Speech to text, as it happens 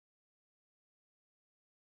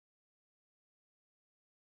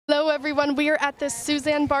Hello everyone, we are at the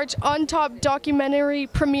Susanne Bartsch On Top documentary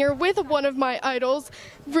premiere with one of my idols,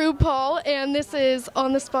 RuPaul, and this is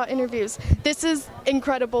On the Spot Interviews. This is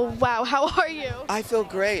incredible. Wow, how are you? I feel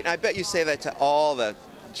great. I bet you say that to all the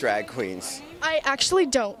drag queens. I actually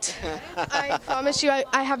don't. I promise you,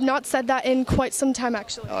 I have not said that in quite some time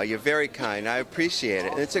actually. Oh, you're very kind. I appreciate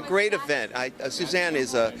it. And it's a great event. Susanne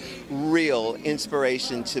is a real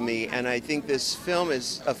inspiration to me, and I think this film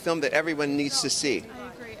is a film that everyone needs to see.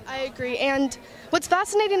 I agree. And what's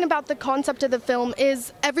fascinating about the concept of the film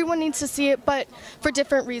is everyone needs to see it, but for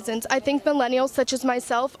different reasons. I think millennials, such as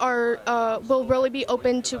myself, will really be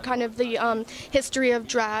open to kind of the history of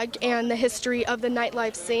drag and the history of the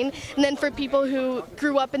nightlife scene. And then for people who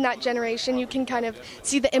grew up in that generation, you can kind of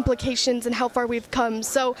see the implications and how far we've come.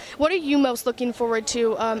 So what are you most looking forward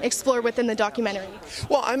to explore within the documentary?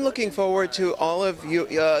 Well, I'm looking forward to all of you,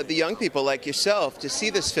 the young people like yourself, to see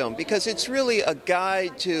this film, because it's really a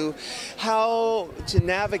guide to how to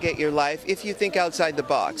navigate your life if you think outside the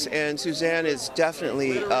box. And Susanne is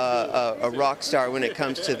definitely a rock star when it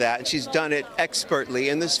comes to that, and she's done it expertly.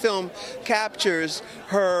 And this film captures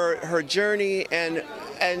her journey and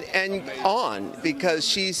on, because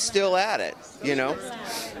she's still at it, you know.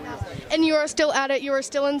 And you are still at it, you are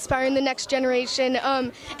still inspiring the next generation.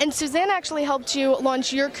 And Susanne actually helped you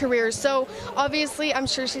launch your career, so obviously I'm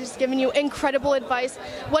sure she's given you incredible advice.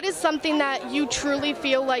 What is something that you truly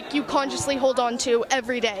feel like you consciously hold on to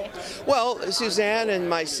every day? Well, Susanne and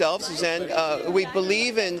myself, we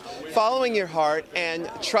believe in following your heart and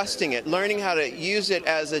trusting it, learning how to use it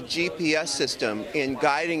as a GPS system in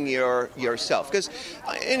guiding yourself. Because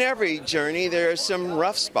in every journey there are some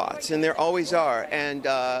rough spots, and there always are. And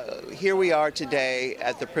here we are today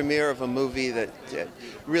at the premiere of a movie that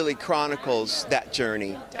really chronicles that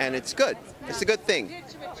journey, and it's good. It's a good thing.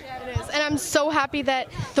 It is, and I'm so happy that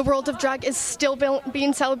the world of drag is still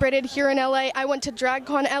being celebrated here in LA. I went to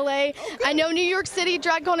DragCon LA. I know New York City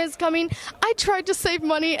DragCon is coming. I tried to save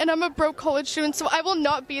money, and I'm a broke college student, so I will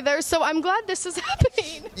not be there. So I'm glad this is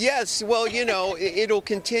happening. Yes, well, you know, it'll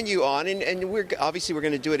continue on, and we're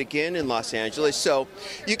going to do it again in Los Angeles, so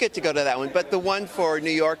you get to go to that one. But the one for New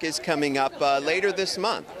York is coming up later this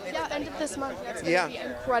month. Yeah, end of this month. That's going to be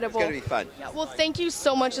incredible. It's going to be fun. Yeah, well, thank you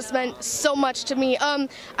so much. This meant so much to me.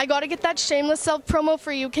 I got to get that shameless self-promo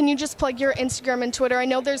for you. Can you just plug your Instagram and Twitter? I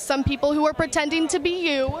know there's some people who are pretending to be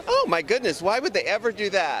you. Oh, my goodness. Why would they ever do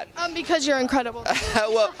that? Because you're incredible.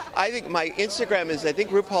 Well, I think my Instagram is,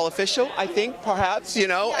 RuPaul Official, perhaps, you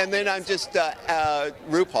know, and then I'm just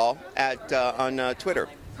RuPaul on Twitter.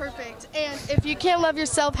 Perfect. And if you can't love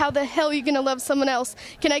yourself, how the hell are you going to love someone else?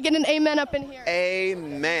 Can I get an amen up in here?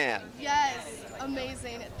 Amen. Yes.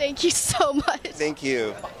 Amazing. Thank you so much. Thank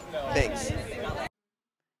you. Thanks.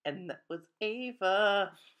 And that was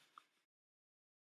Ava.